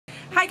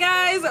Hi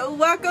guys,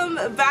 welcome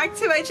back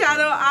to my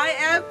channel. I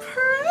am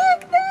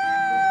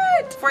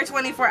pregnant for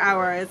 24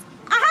 hours.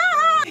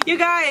 You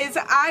guys,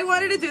 I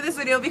wanted to do this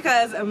video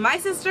because my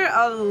sister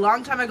a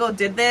long time ago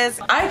did this.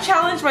 I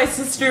challenged my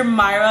sister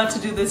Myra to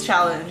do this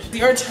challenge.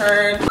 Your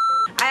turn.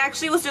 I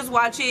actually was just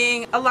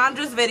watching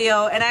Alondra's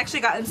video and I actually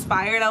got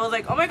inspired. I was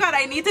like, oh my god,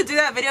 I need to do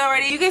that video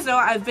already. You guys know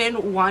I've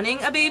been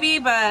wanting a baby,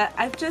 but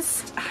I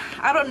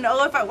don't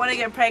know if I want to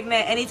get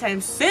pregnant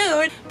anytime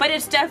soon. But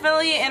it's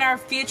definitely in our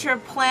future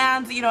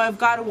plans, you know, if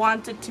God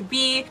wants it to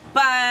be.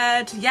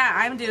 But yeah,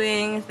 I'm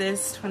doing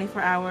this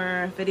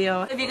 24-hour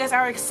video. If you guys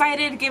are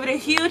excited, give it a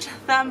huge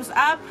thumbs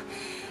up.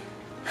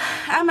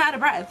 I'm out of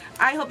breath.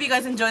 I hope you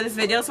guys enjoy this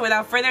video. So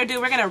without further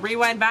ado, we're gonna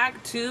rewind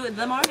back to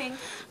the morning.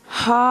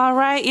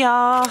 Alright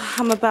y'all,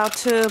 I'm about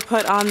to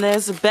put on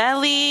this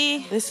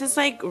belly. This is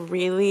like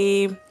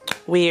really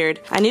weird.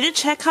 I need to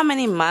check how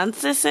many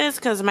months this is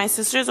because my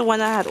sister's the one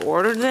that had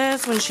ordered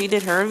this when she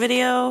did her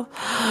video.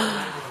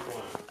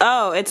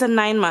 Oh, it's a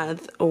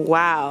 9-month.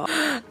 Wow.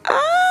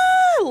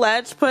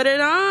 Let's put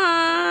it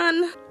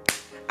on.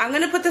 I'm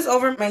gonna put this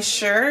over my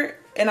shirt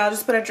and I'll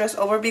just put a dress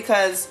over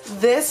because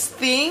this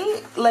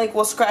thing like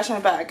will scratch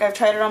my back. I've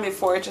tried it on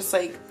before, just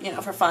like, you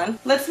know, for fun.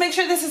 Let's make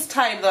sure this is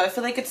tight though. I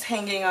feel like it's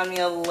hanging on me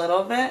a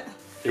little bit.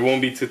 It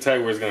won't be too tight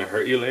where it's gonna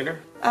hurt you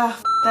later?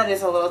 That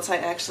is a little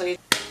tight actually.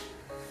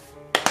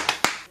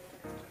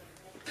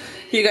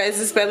 You guys,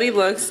 this belly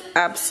looks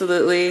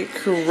absolutely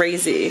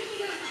crazy.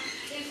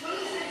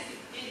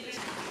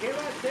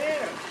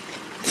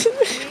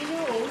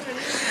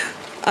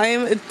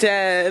 I'm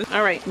dead.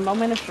 Alright,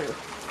 moment of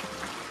truth.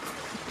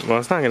 Well,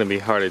 it's not gonna be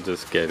hard to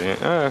just get in.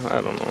 I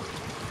don't know.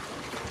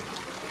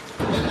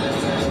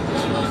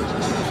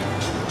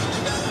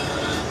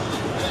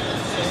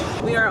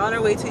 We are on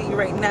our way to eat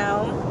right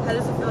now. How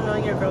does it feel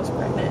knowing your girl's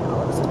pregnant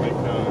all of a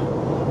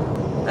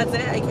sudden? That's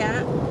it? I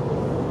can't?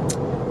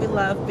 We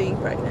love being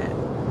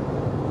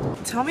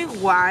pregnant. Tell me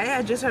why.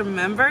 I just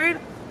remembered.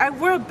 I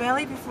wore a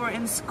belly before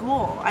in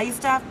school. I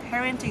used to have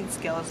parenting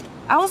skills.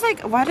 I was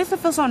like, why does it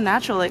feel so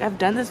natural? Like, I've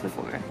done this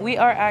before. We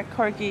are at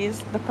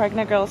Corky's. The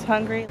pregnant girl's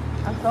hungry.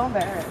 I'm so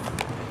embarrassed.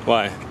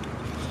 Why?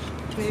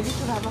 Maybe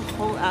should have a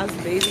whole ass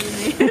baby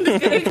in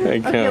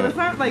me. Okay, let's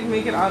not like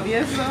make it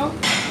obvious though.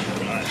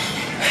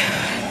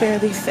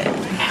 Barely fit.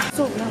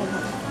 So loud.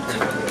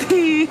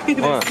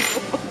 What?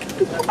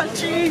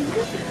 Watching.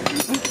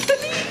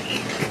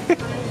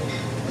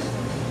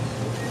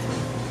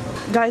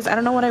 Guys, I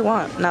don't know what I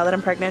want. Now that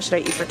I'm pregnant, should I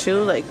eat for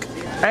two? Like,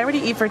 I already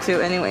eat for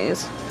two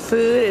anyways.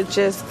 Food, it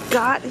just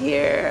got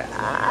here.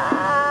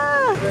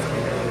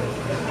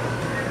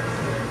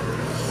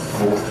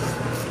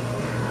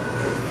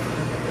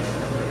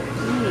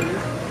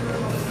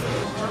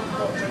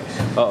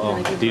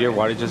 Uh-oh, did your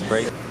water just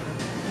break?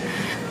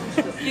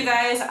 You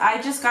guys,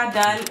 I just got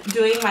done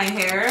doing my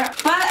hair.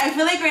 But I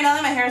feel like right now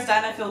that my hair is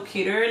done, I feel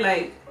cuter.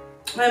 Like,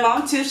 my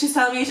mom too, she's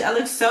telling me I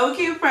look so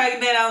cute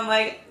pregnant. I'm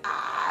like,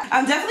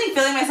 I'm definitely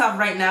feeling myself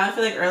right now. I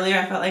feel like earlier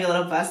I felt like a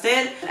little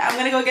busted. I'm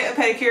gonna go get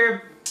a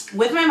pedicure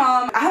with my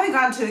mom. I haven't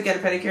gone to get a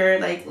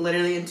pedicure like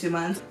literally in 2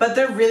 months, but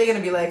they're really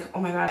gonna be like, oh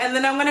my god. And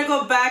then I'm gonna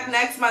go back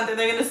next month and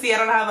they're gonna see I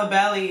don't have a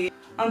belly.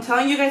 I'm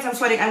telling you guys, I'm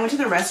sweating. I went to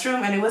the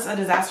restroom and it was a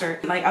disaster.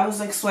 Like, I was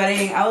like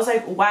sweating. I was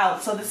like, wow,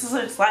 so this is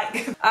what it's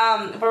like.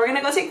 But we're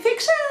gonna go take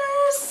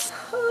pictures.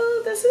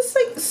 Oh, this is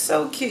like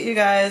so cute, you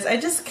guys. I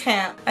just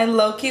can't. I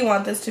low-key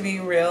want this to be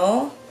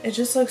real. It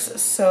just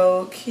looks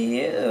so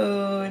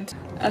cute.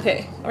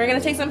 Okay, we're gonna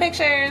take some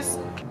pictures.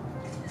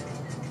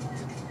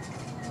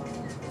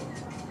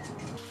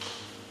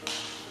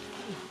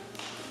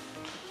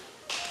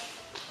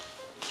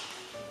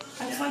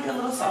 I just want a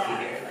little selfie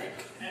here, like.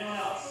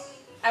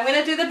 I'm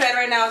gonna do the bed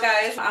right now,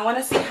 guys. I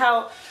wanna see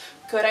how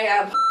good I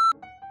am.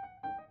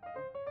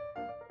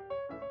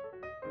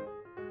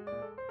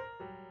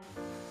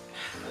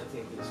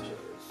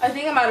 I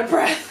think I'm out of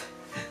breath.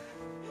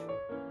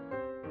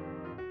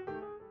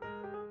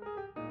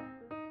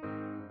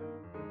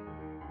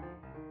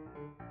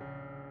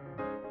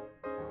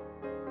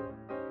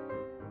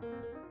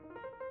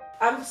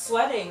 I'm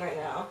sweating right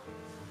now.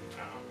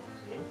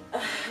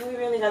 We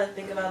really gotta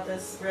think about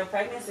this real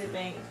pregnancy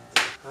thing.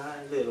 Hi,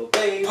 little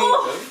baby.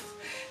 Oh,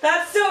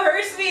 that still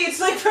hurts me. It's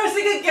like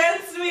pressing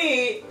against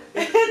me.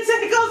 It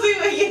tickles me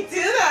when you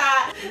do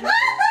that.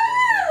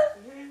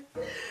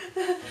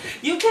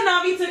 You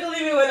cannot be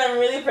tickling me when I'm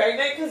really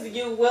pregnant because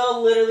you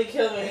will literally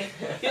kill me.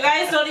 You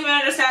guys don't even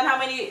understand how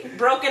many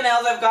broken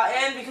nails I've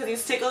gotten because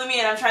he's tickling me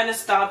and I'm trying to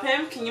stop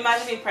him. Can you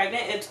imagine being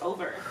pregnant? It's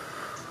over.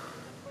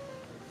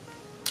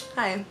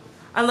 Hi.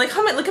 I'm like,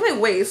 look at my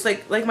waist.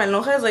 Like my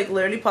lonja is like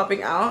literally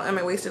popping out and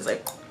my waist is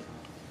like.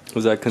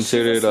 Was that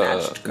considered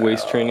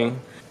waist training?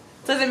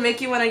 Does it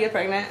make you want to get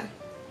pregnant?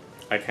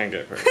 I can't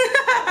get pregnant.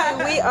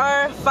 We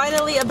are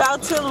finally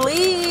about to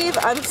leave.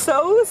 I'm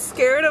so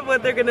scared of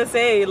what they're gonna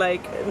say.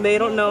 Like, they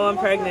don't know I'm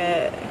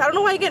pregnant. I don't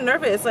know why I get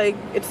nervous. Like,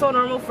 it's so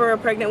normal for a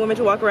pregnant woman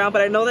to walk around,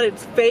 but I know that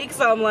it's fake,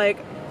 so I'm like,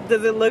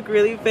 Does it look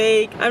really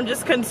fake? I'm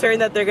just concerned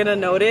that they're gonna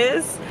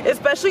notice,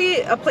 especially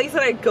a place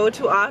that I go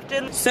to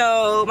often.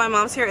 So my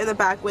mom's here in the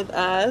back with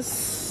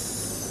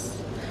us.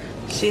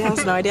 She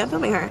has no idea I'm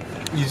filming her.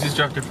 You just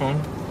dropped your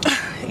phone?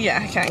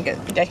 Yeah, I can't get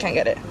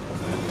it.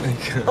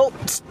 Oh,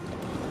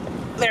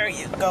 there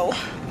you go.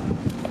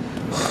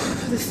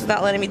 This is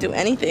not letting me do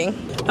anything.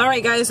 All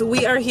right, guys,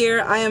 we are here.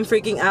 I am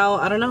freaking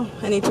out. I don't know.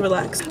 I need to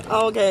relax.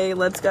 Okay,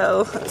 let's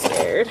go. I'm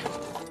scared.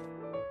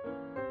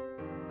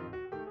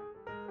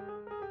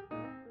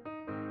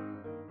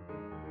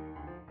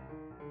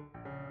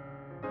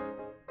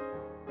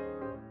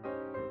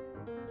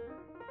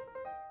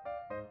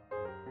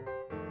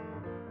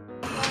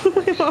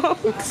 My mom.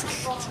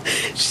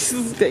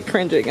 She's like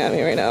cringing at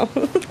me right now.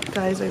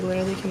 Guys, I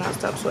literally cannot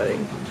stop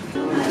sweating.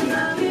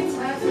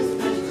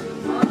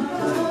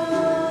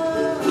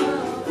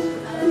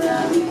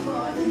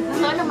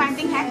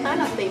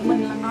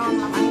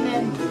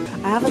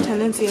 I have a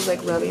tendency of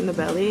like rubbing the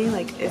belly,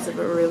 like is it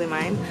really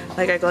mine?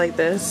 Like I go like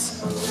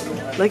this,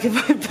 like if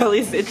my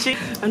belly's itchy.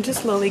 I'm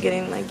just slowly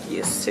getting like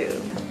used to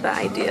the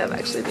idea of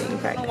actually being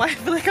pregnant. I don't know why I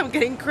feel like I'm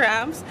getting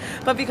cramps,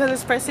 but because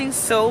it's pressing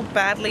so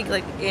badly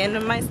like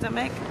in my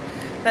stomach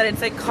that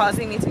it's like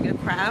causing me to get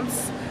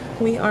cramps.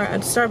 We are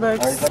at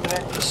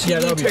Starbucks. She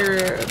needs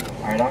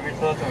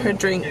her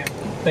drink.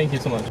 Thank you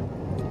so much.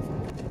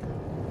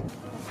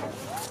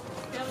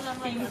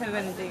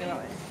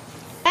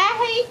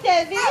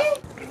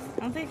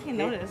 I don't think he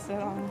noticed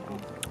at all.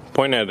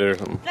 Point at it or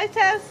something. Hi,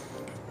 Tess.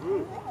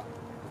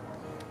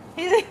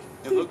 It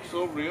looks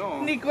so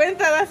real. Ni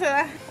cuenta la se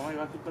da. Oh my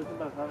god,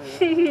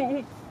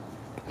 tú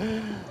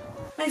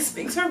My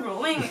spinks are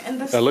rolling and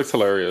the That looks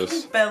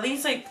hilarious.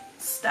 belly's like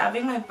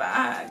stabbing my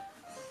back.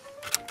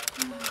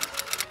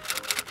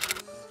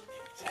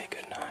 Say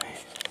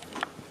goodnight.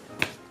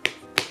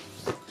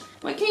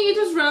 Why can't you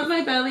just rub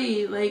my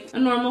belly like a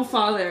normal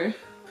father?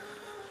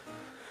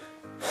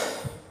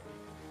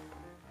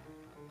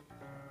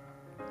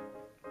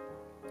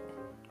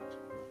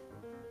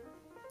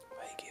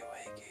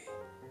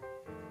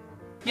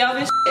 Y'all,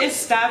 this is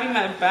stabbing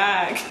my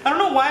back. I don't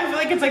know why I feel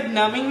like it's like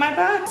numbing my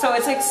back. So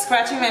it's like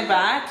scratching my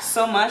back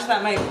so much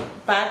that my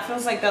back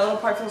feels like that little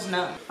part feels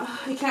numb.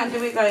 I can't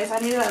do it, guys. I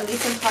need to at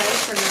least imply it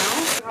for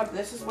now.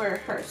 This is where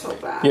it hurts so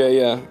bad.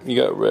 Yeah, you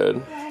got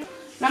red.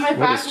 Now my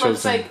back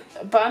looks like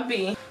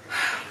bumpy.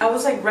 I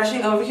was like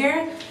rushing over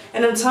here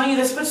and I'm telling you,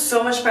 this puts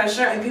so much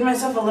pressure. I beat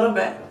myself a little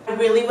bit. I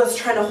really was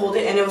trying to hold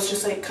it and it was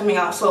just like coming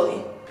out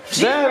slowly.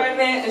 She's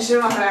pregnant and she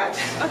don't know how to act.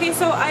 Okay,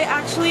 so I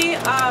actually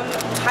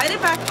tied it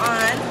back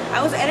on.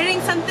 I was editing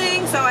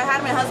something, so I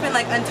had my husband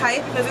like untie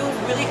it because it was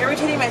really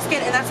irritating my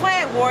skin, and that's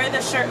why I wore the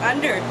shirt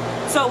under,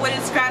 so it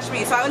wouldn't scratch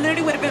me. So I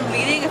literally would have been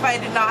bleeding if I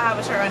did not have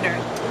a shirt under.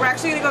 We're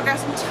actually gonna go grab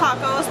some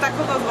tacos.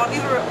 Taco Dos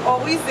Bondis were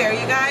always there,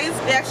 you guys.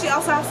 They actually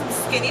also have some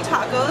skinny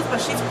tacos,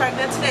 but she's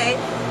pregnant today.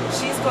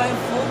 She's going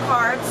full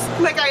carbs.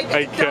 Like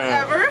I don't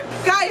ever.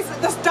 Guys,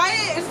 this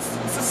diet is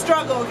a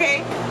struggle,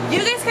 okay? You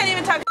guys can't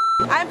even talk.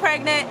 I'm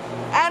pregnant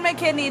and my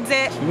kid needs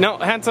it. No,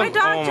 handsome. My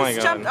dog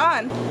just jumped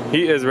on.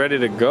 He is ready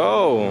to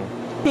go.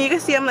 You can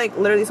see I'm like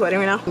literally sweating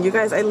right now. You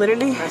guys, I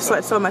literally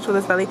sweat so much with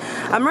this belly.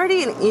 I'm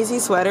already an easy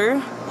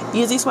sweater.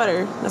 Easy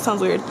sweater. That sounds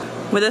weird.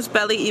 With this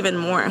belly, even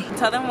more.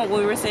 Tell them what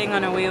we were saying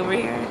on our way over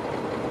here.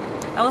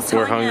 I was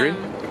telling hungry?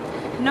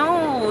 them,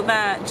 no,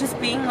 that just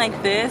being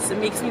like this, it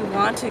makes me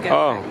want to get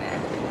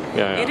pregnant.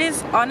 Yeah. It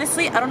is,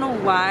 honestly, I don't know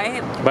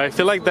why. But I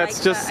feel like that's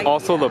just that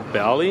also the idea.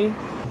 belly.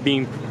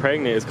 Being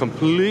pregnant is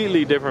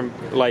completely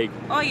different, like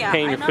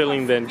pain you're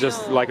feeling than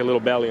just like a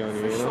little belly on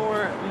you. For You know?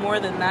 sure, more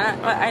than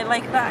that. But I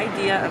like the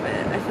idea of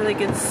it. I feel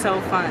like it's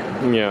so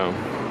fun. Yeah,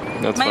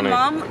 that's my funny.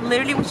 mom,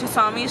 literally when she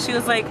saw me, she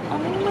was like, oh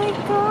my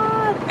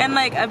god. And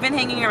like, I've been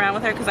hanging around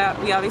with her because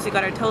we obviously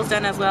got our toes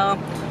done as well.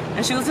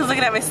 And she was just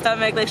looking at my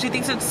stomach, like she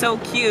thinks it's so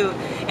cute.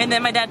 And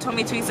then my dad told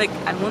me too, he's like,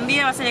 algún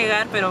día vas a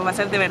llegar, pero va a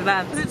ser de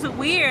verdad. It's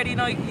weird, you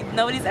know,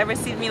 nobody's ever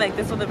seen me like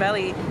this with a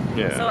belly.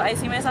 Yeah. So I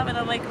see myself and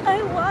I'm like,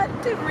 I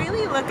want to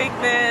really look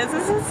like this.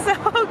 This is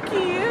so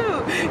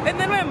cute. And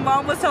then my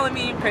mom was telling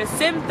me her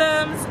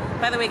symptoms.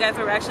 By the way, guys,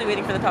 we're actually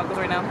waiting for the tacos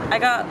right now. I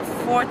got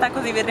 4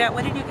 tacos de birria.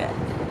 What did you get?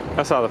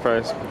 Asada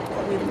fries.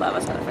 We love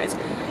asada fries.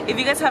 If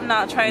you guys have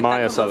not tried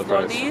My Taco asada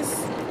fries.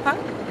 Gordis,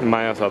 huh?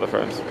 My asada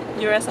fries.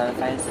 Your asada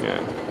fries?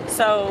 Yeah.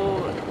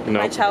 So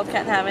my child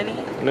can't have any?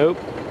 Nope.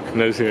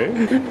 No shit.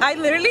 I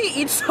literally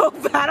eat so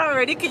bad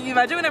already. Can you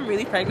imagine when I'm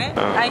really pregnant?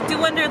 I do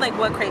wonder like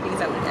what cravings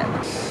I would get.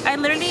 I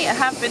literally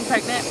have been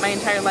pregnant my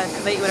entire life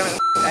because I eat whatever the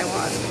I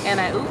want. And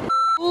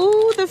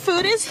ooh, the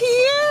food is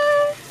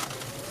here.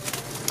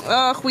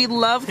 Ugh, we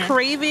love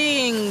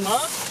cravings.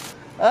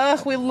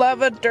 Ugh, we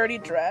love a dirty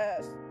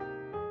dress.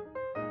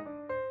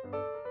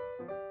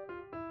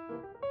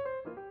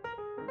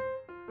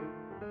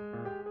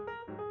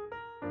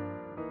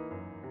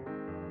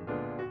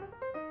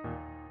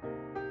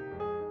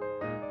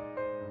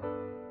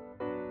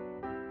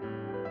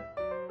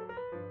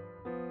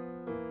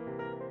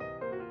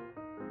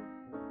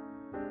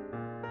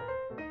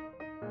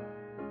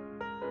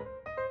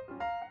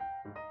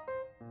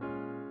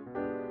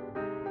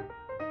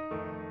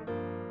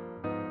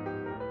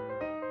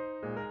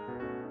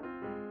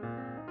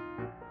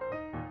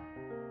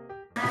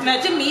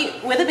 Imagine me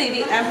with a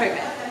baby and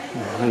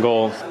pregnant.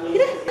 Goals.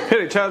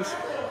 Hit it, Chubbs.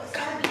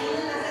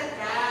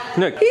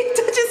 Nick. He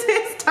touches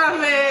his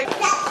stomach.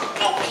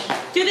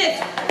 Do this.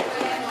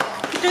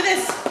 Do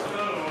this.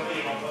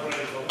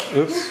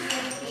 Oops.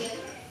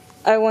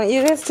 I want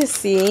you guys to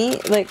see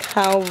like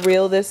how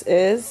real this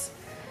is,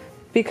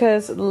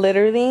 because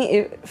literally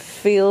it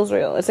feels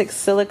real. It's like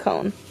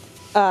silicone.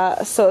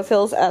 So it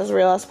feels as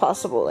real as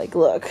possible. Like,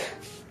 look.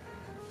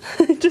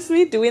 Just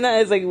me doing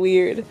that is like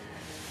weird.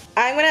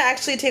 I'm gonna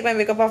actually take my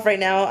makeup off right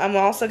now. I'm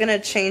also gonna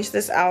change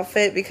this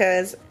outfit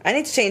because I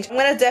need to change. I'm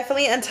gonna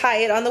definitely untie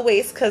it on the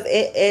waist because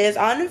it is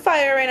on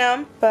fire right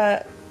now.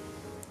 But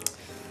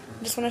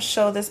I just want to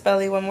show this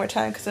belly one more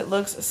time because it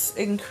looks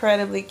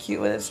incredibly cute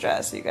with this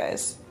dress, you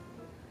guys.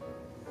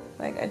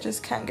 Like, I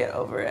just can't get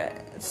over it.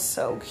 It's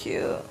so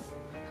cute.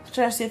 I'm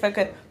trying to see if I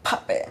could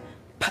pop it.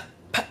 Pop,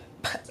 pop,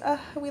 pop.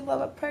 We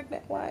love a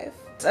pregnant wife.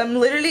 I'm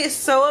literally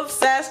so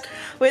obsessed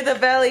with the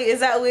belly. Is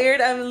that weird?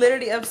 I'm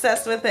literally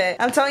obsessed with it.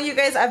 I'm telling you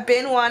guys, I've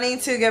been wanting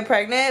to get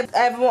pregnant.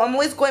 I'm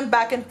always going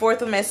back and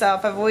forth with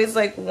myself. I've always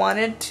like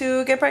wanted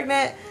to get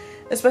pregnant,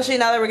 especially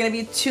now that we're gonna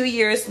be 2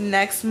 years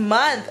next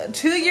month.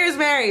 2 years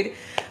married.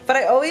 But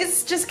I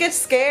always just get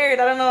scared.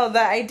 I don't know,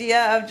 the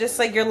idea of just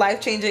like your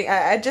life changing.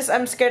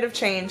 I'm scared of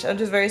change. I'm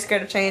just very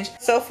scared of change.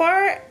 So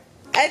far,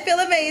 I feel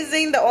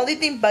amazing. The only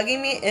thing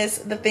bugging me is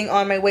the thing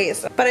on my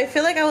waist. But I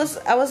feel like I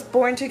was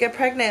born to get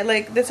pregnant.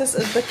 Like, this is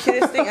the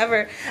cutest thing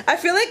ever. I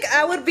feel like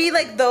I would be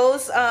like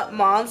those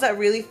moms that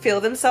really feel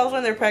themselves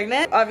when they're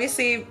pregnant.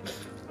 Obviously,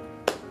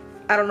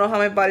 I don't know how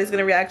my body's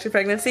gonna react to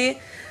pregnancy.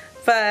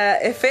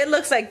 But if it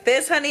looks like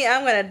this, honey,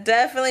 I'm gonna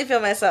definitely feel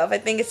myself. I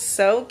think it's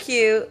so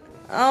cute.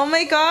 Oh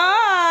my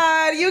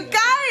god, you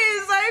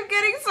guys, I'm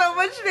getting so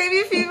much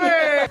baby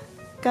fever.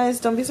 Guys,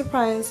 don't be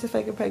surprised if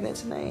I get pregnant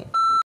tonight.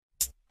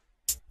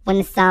 When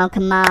the song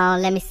come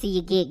on, let me see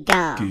you get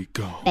gone. Get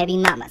gone. Baby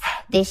mamas,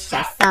 this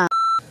your song.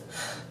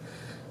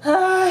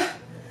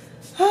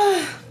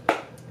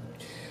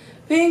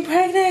 Being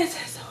pregnant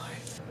is hard.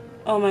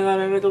 Oh my god,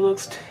 my makeup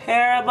looks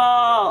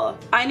terrible.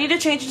 I need to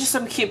change into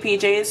some cute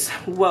PJs.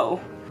 Whoa,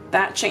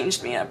 that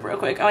changed me up real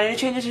quick. I need to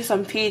change into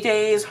some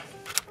PJs.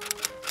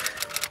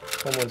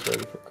 Someone's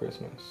ready for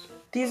Christmas.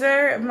 These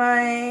are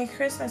my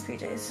Christmas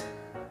PJs.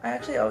 I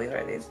actually always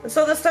wear these.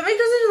 So the stomach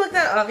doesn't look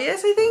that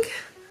obvious, I think.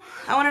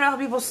 I want to know how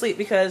people sleep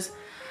because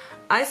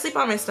I sleep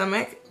on my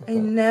stomach. I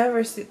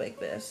never sleep like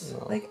this.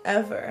 No. Like,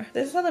 ever.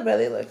 This is how the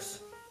belly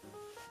looks.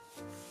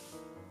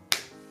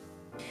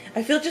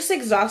 I feel just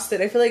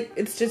exhausted. I feel like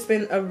it's just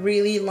been a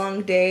really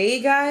long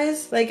day,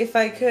 guys. Like, if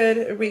I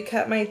could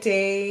recap my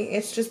day,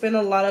 it's just been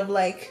a lot of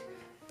like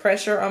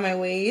pressure on my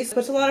waist. It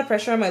puts a lot of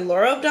pressure on my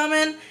lower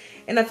abdomen.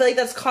 And I feel like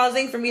that's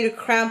causing for me to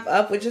cramp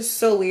up, which is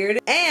so weird.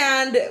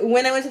 And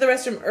when I went to the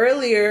restroom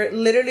earlier,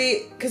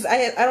 literally, because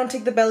I don't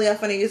take the belly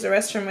off when I use the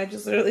restroom, I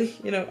just literally,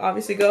 you know,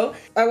 obviously go.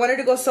 I wanted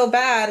to go so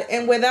bad,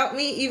 and without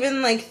me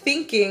even like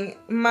thinking,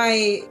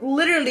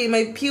 literally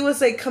my pee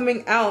was like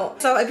coming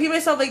out. So I peed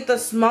myself like the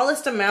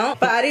smallest amount,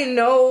 but I didn't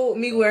know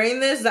me wearing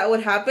this that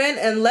would happen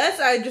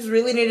unless I just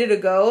really needed to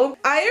go.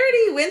 I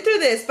already went through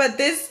this, but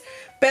this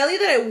belly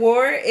that I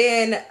wore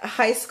in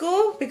high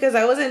school, because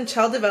I was in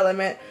child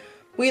development,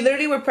 we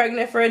literally were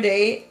pregnant for a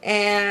day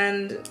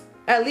and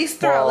at least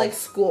throughout like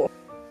school.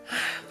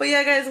 But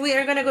yeah, guys, we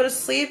are gonna go to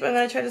sleep. I'm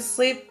gonna try to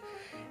sleep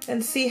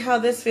and see how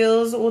this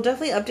feels. We'll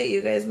definitely update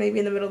you guys maybe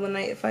in the middle of the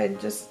night if I'm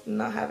just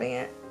not having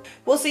it.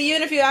 We'll see you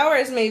in a few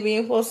hours maybe.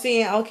 We'll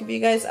see. I'll keep you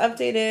guys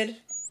updated.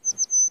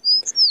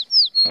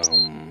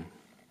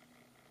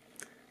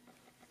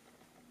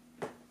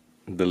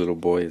 The little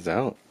boy is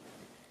out.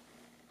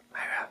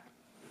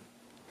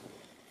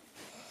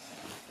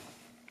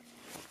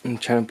 I'm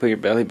trying to put your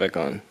belly back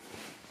on.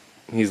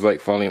 He's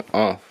like falling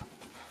off.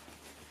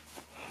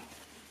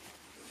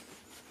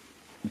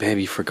 Babe,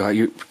 you forgot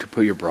to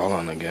put your bra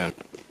on again.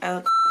 I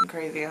look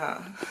crazy, huh?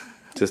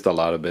 Just a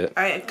lot of it.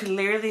 I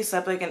clearly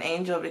slept like an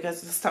angel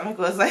because the stomach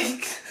was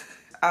like...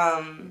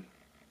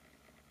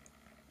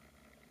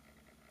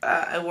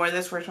 I wore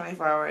this for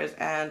 24 hours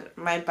and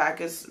my back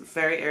is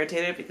very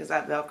irritated because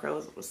that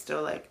Velcro was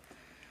still like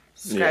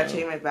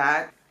scratching my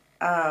back.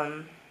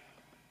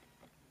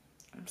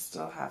 I'm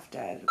still half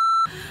dead.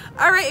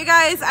 Alright, you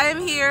guys, I am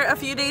here a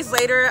few days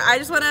later. I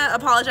just want to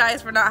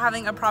apologize for not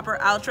having a proper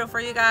outro for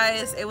you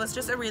guys. It was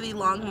just a really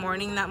long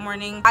morning that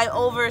morning. I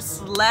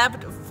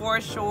overslept for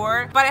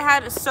sure, but I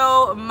had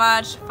so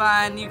much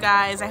fun, you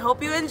guys. I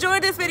hope you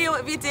enjoyed this video.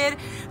 If you did,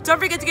 don't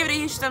forget to give it a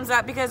huge thumbs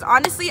up because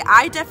honestly,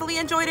 I definitely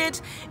enjoyed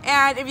it.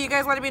 And if you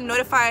guys want to be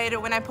notified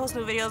when I post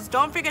new videos,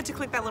 don't forget to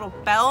click that little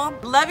bell.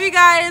 Love you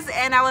guys,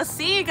 and I will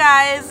see you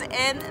guys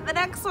in the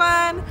next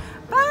one.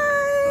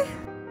 Bye!